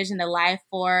bring the vision to life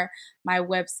for my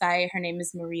website. Her name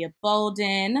is Maria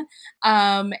Bolden.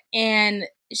 And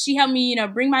she helped me,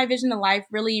 bring my vision to life,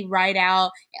 really write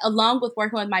out, along with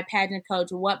working with my pageant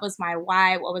coach, what was my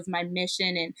why, what was my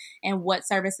mission, and what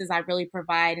services I really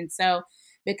provide. And so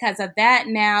because of that,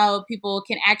 now people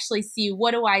can actually see,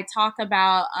 what do I talk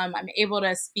about? I'm able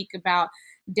to speak about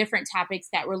different topics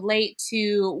that relate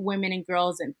to women and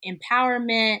girls and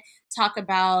empowerment, talk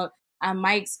about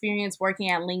my experience working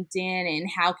at LinkedIn and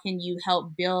how can you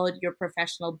help build your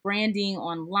professional branding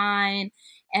online,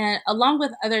 and along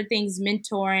with other things,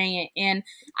 mentoring. And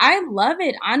I love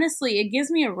it. Honestly, it gives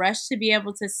me a rush to be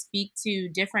able to speak to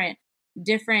different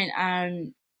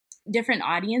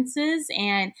audiences.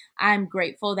 And I'm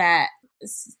grateful that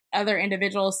other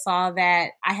individuals saw that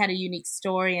I had a unique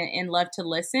story and loved to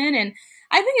listen. And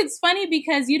I think it's funny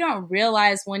because you don't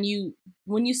realize when you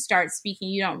start speaking,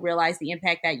 you don't realize the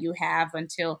impact that you have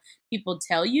until people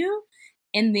tell you.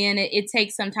 And then it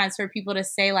takes sometimes for people to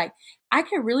say, like, I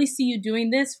could really see you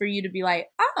doing this, for you to be like,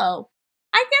 oh,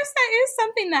 I guess that is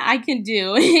something that I can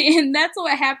do. And that's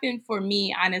what happened for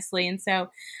me, honestly. And so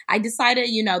I decided,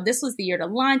 this was the year to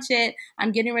launch it.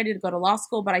 I'm getting ready to go to law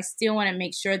school, but I still want to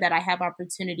make sure that I have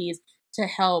opportunities to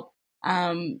help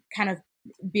kind of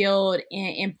build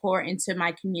and pour into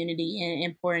my community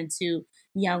and pour into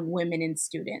young women and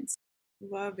students.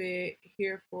 Love it.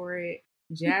 Here for it.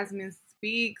 Jasmine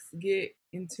Speaks. Get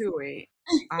into it.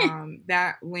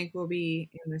 That link will be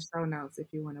in the show notes if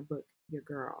you want to book your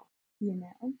girl.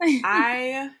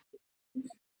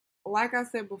 Like I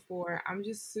said before, I'm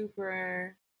just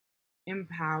super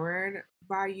empowered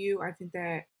by you. I think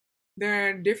that there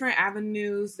are different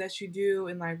avenues that you do,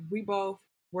 and like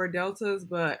we're deltas,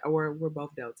 we're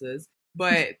both deltas,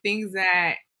 but things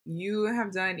that you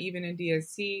have done even in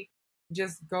DSC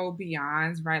just go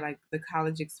beyond, right? Like the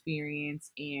college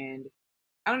experience, and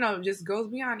I don't know, just goes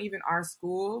beyond even our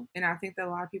school. And I think that a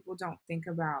lot of people don't think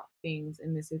about things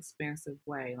in this expansive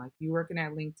way. Like, you working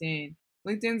at LinkedIn.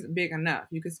 LinkedIn's big enough.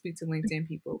 You could speak to LinkedIn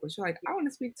people, but you're like, I want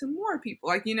to speak to more people.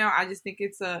 Like, I just think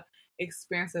it's a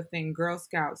expansive thing. Girl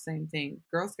Scout, same thing.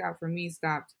 Girl Scout for me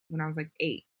stopped when I was like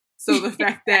 8. So the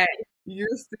fact that you're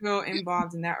still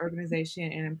involved in that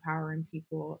organization and empowering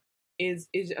people is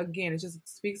again, it just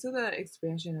speaks to the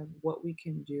expansion of what we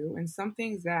can do. And some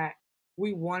things that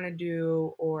we want to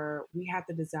do or we have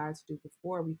the desire to do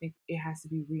before, we think it has to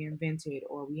be reinvented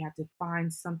or we have to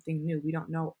find something new. We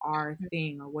don't know our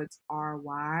thing or what's our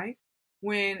why.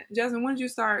 Jasmine, when did you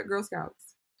start Girl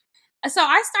Scouts? So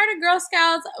I started Girl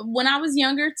Scouts when I was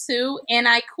younger too, and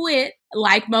I quit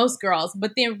like most girls,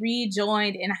 but then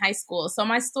rejoined in high school. So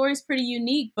my story's pretty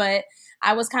unique, but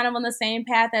I was kind of on the same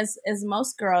path as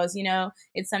most girls. You know,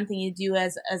 it's something you do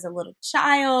as a little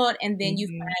child, and then you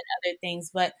Mm-hmm. find other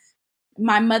things. But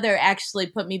my mother actually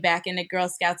put me back into Girl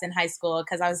Scouts in high school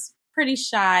because I was pretty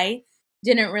shy,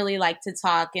 didn't really like to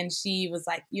talk, and she was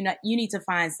like, you need to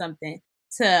find something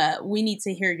we need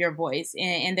to hear your voice,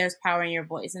 and there's power in your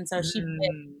voice. And so she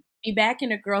put Mm. me back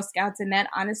into Girl Scouts, and that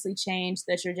honestly changed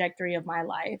the trajectory of my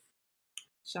life.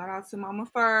 Shout out to Mama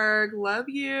Ferg. Love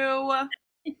you.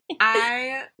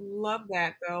 I love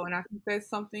that though, and I think that's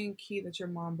something key that your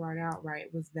mom brought out, right?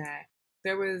 Was that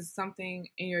there was something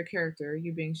in your character,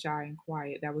 you being shy and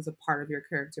quiet, that was a part of your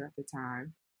character at the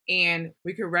time. And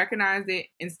we could recognize it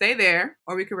and stay there,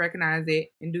 or we could recognize it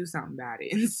and do something about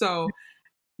it. And so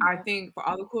I think for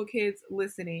all the cool kids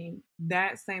listening,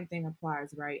 that same thing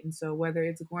applies, right? And so whether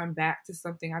it's going back to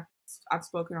something I've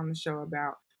spoken on the show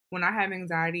about, when I have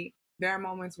anxiety, there are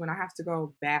moments when I have to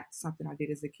go back to something I did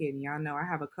as a kid. And y'all know I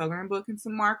have a coloring book and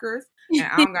some markers, and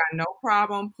I don't got no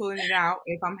problem pulling it out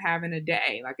if I'm having a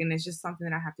day. Like, and it's just something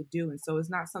that I have to do. And so it's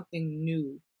not something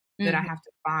new that I Mm-hmm. have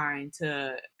to find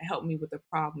to help me with the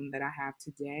problem that I have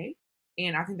today.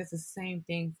 And I think that's the same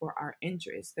thing for our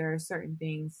interests. There are certain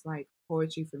things like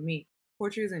poetry for me.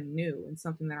 Poetry isn't new and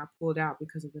something that I pulled out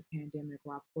because of the pandemic,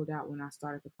 or I pulled out when I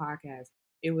started the podcast.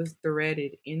 It was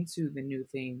threaded into the new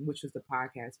thing, which was the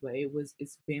podcast, but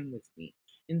it's been with me.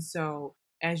 And so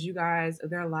as you guys,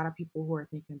 there are a lot of people who are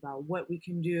thinking about what we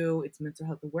can do. It's Mental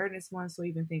Health Awareness Month, so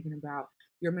even thinking about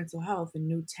your mental health and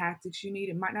new tactics you need.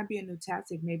 It might not be a new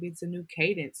tactic, maybe it's a new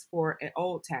cadence for an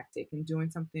old tactic, and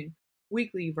doing something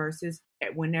weekly versus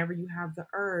whenever you have the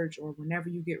urge or whenever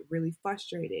you get really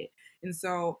frustrated. And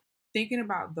so thinking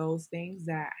about those things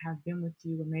that have been with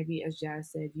you, and maybe as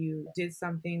Jazz said, you did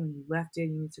something and you left it,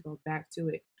 you need to go back to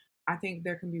it. I think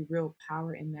there can be real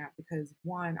power in that because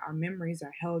one, our memories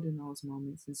are held in those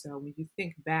moments. And so when you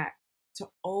think back to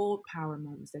old power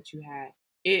moments that you had,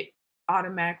 it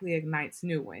automatically ignites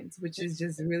new ones, which is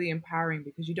just really empowering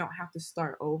because you don't have to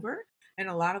start over. And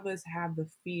a lot of us have the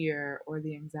fear or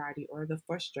the anxiety or the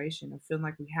frustration of feeling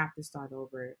like we have to start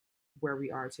over where we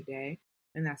are today.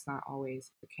 And that's not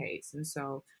always the case. And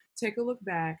so take a look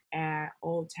back at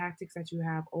old tactics that you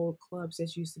have, old clubs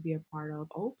that you used to be a part of,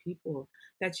 old people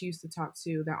that you used to talk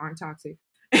to that aren't toxic,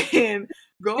 and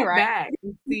go Right. back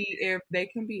and see if they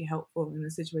can be helpful in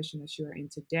the situation that you are in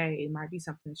today. It might be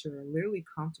something that you're literally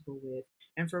comfortable with.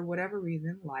 And for whatever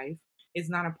reason, life is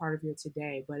not a part of your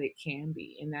today, but it can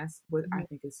be. And that's what I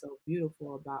think is so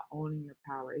beautiful about owning your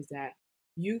power, is that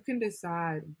you can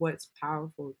decide what's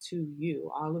powerful to you.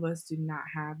 All of us do not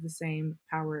have the same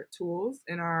power tools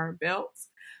in our belts,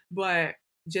 but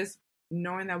just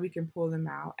knowing that we can pull them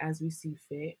out as we see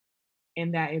fit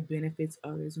and that it benefits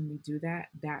others when we do that,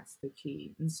 that's the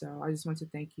key. And so I just want to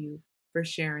thank you for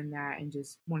sharing that and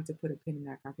just wanted to put a pin in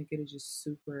that. I think it is just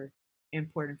super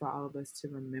important for all of us to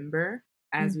remember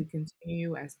as we Mm-hmm.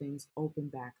 continue, as things open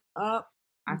back up.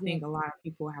 I Yeah. think a lot of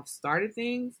people have started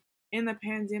things in the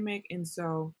pandemic, and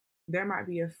so there might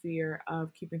be a fear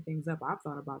of keeping things up. I've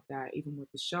thought about that even with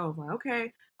the show. Of like,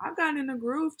 okay, I've gotten in the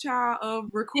groove, child, of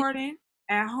recording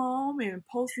at home and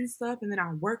posting stuff, and then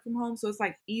I work from home, so it's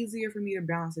like easier for me to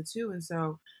balance the two. And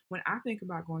so when I think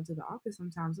about going to the office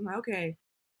sometimes, I'm like, okay,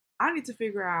 I need to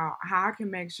figure out how I can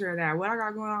make sure that what I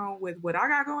got going on with what I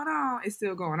got going on is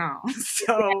still going on.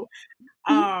 So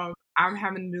I'm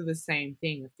having to do the same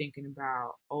thing of thinking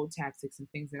about old tactics and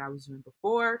things that I was doing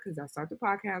before, because I started the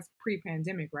podcast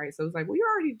pre-pandemic, right? So it's like, well, you're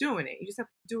already doing it, you just have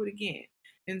to do it again.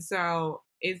 And so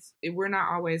we're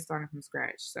not always starting from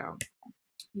scratch. So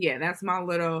yeah, that's my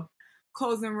little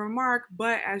closing remark.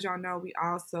 But as y'all know, we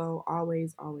also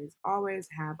always, always, always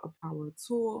have a power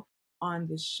tool on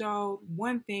the show.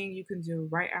 One thing you can do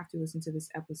right after you listen to this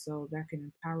episode that can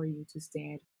empower you to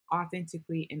stand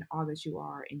authentically in all that you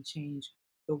are and change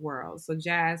the world. So,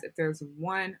 Jazz, if there's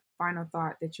one final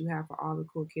thought that you have for all the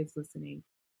cool kids listening,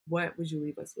 what would you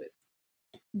leave us with?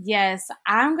 Yes,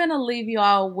 I'm going to leave you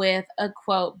all with a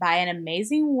quote by an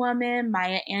amazing woman,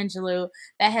 Maya Angelou,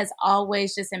 that has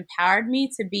always just empowered me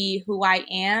to be who I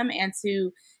am and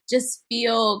to just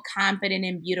feel confident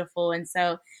and beautiful. And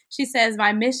so she says,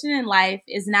 my mission in life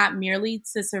is not merely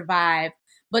to survive,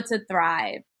 but to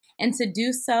thrive, and to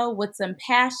do so with some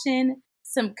passion,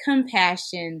 some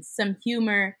compassion, some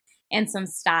humor, and some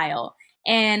style.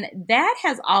 And that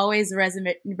has always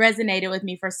resonated with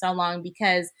me for so long,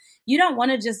 because you don't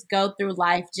want to just go through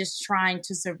life just trying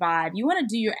to survive. You want to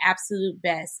do your absolute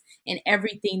best in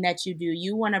everything that you do.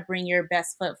 You want to bring your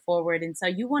best foot forward. And so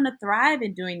you want to thrive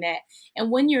in doing that.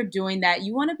 And when you're doing that,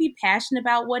 you want to be passionate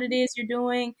about what it is you're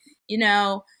doing. You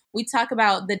know, we talk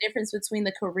about the difference between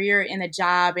the career and a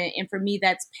job. And for me,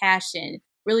 that's passion,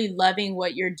 really loving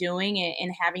what you're doing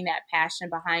and having that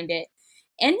passion behind it.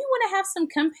 And you want to have some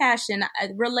compassion.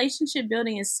 Relationship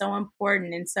building is so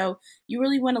important. And so you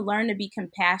really want to learn to be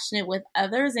compassionate with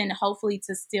others, and hopefully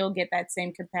to still get that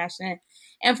same compassion.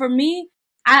 And for me,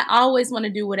 I always want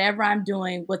to do whatever I'm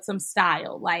doing with some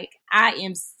style. Like, I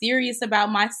am serious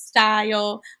about my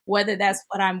style, whether that's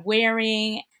what I'm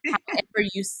wearing, however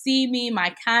you see me,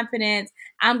 my confidence.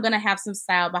 I'm going to have some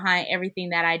style behind everything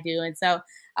that I do. And so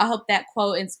I hope that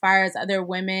quote inspires other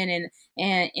women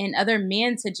and other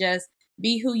men to just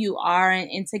be who you are,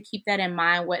 and to keep that in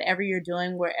mind, whatever you're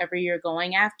doing, wherever you're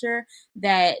going after,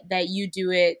 that you do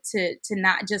it to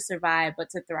not just survive, but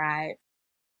to thrive.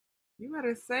 You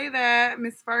better say that,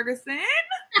 Miss Ferguson.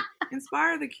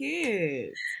 Inspire the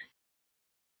kids.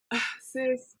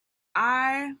 Sis,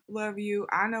 I love you.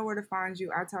 I know where to find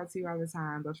you. I talk to you all the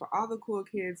time. But for all the cool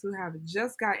kids who have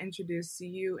just got introduced to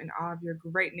you and all of your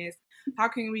greatness, how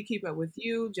can we keep up with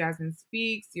you? Jasmine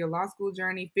Speaks, your law school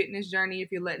journey, fitness journey,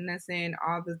 if you're letting us in,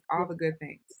 all the good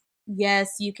things.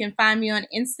 Yes, you can find me on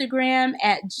Instagram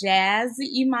at Jazz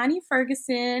Imani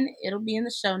Ferguson. It'll be in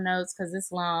the show notes because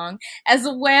it's long, as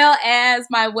well as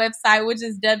my website, which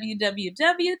is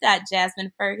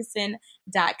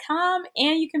www.jasmineferguson.com.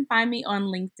 And you can find me on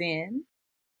LinkedIn.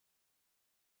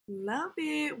 Love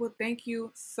it. Well, thank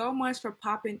you so much for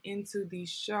popping into the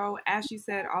show. As she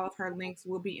said, all of her links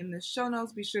will be in the show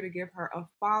notes. Be sure to give her a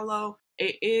follow.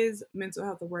 It is Mental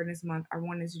Health Awareness Month. I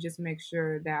wanted to just make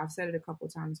sure that I've said it a couple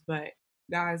times, but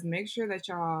guys, make sure that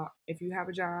y'all, if you have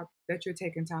a job, that you're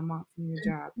taking time off from your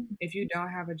job. If you don't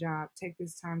have a job, take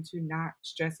this time to not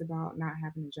stress about not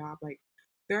having a job. Like,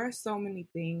 there are so many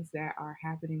things that are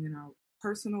happening in our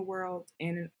personal world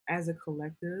and as a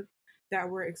collective that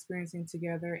we're experiencing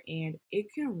together, and it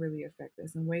can really affect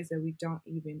us in ways that we don't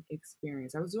even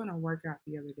experience. I was doing a workout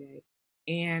the other day,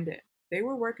 and they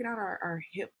were working out our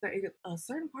hip, a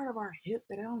certain part of our hip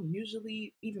that I don't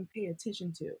usually even pay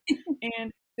attention to.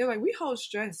 And they're like, we hold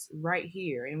stress right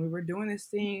here. And we were doing this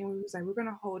thing, and we was like, we're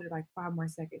gonna hold it like 5 more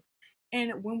seconds.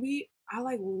 And when I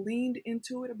like leaned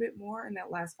into it a bit more in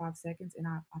that last 5 seconds, and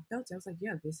I felt it. I was like,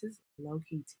 yeah, this is low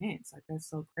key tense. Like, that's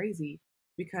so crazy,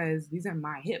 because these are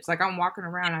my hips. Like, I'm walking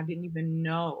around, I didn't even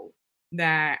know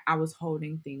that I was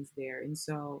holding things there. And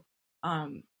so,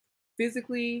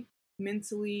 physically,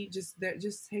 mentally, just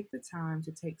take the time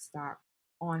to take stock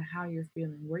on how you're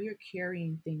feeling, where you're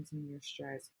carrying things when you're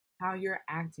stressed, how you're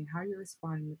acting, how you're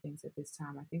responding to things at this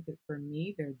time. I think that for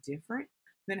me, they're different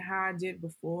than how I did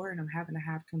before, and I'm having to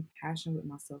have compassion with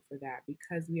myself for that,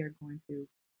 because we are going through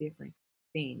different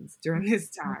things during this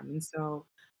time. And so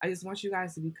I just want you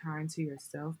guys to be kind to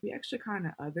yourself, be extra kind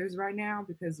to others right now,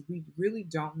 because we really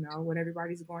don't know what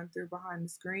everybody's going through behind the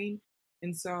screen.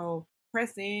 And so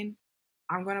press in.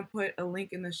 I'm going to put a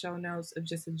link in the show notes of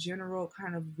just a general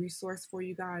kind of resource for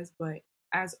you guys. But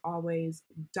as always,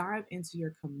 dive into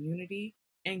your community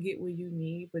and get what you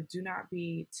need, but do not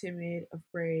be timid,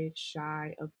 afraid,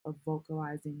 shy of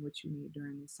vocalizing what you need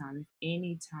during this time. If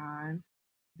any time,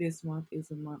 this month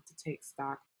is a month to take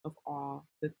stock of all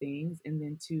the things and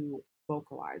then to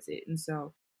vocalize it. And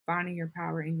so finding your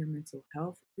power in your mental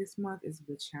health this month is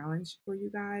the challenge for you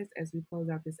guys. As we close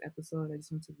out this episode, I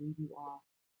just want to leave you all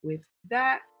with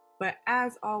that. But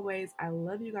as always, I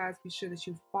love you guys. Be sure that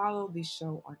you follow the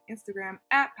show on Instagram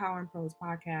at Power and Pros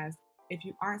Podcast. If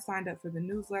you aren't signed up for the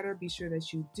newsletter, be sure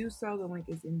that you do so. The link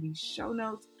is in the show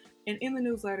notes. And in the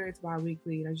newsletter, it's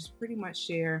bi-weekly. And I just pretty much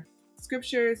share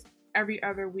scriptures every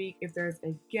other week. If there's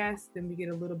a guest, then we get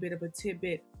a little bit of a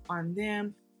tidbit on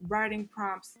them, writing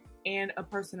prompts, and a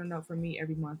personal note from me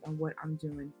every month on what I'm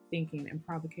doing, thinking, and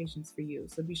provocations for you.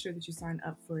 So be sure that you sign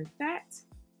up for that.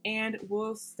 And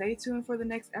we'll stay tuned for the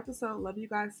next episode. Love you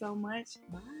guys so much.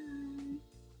 Bye.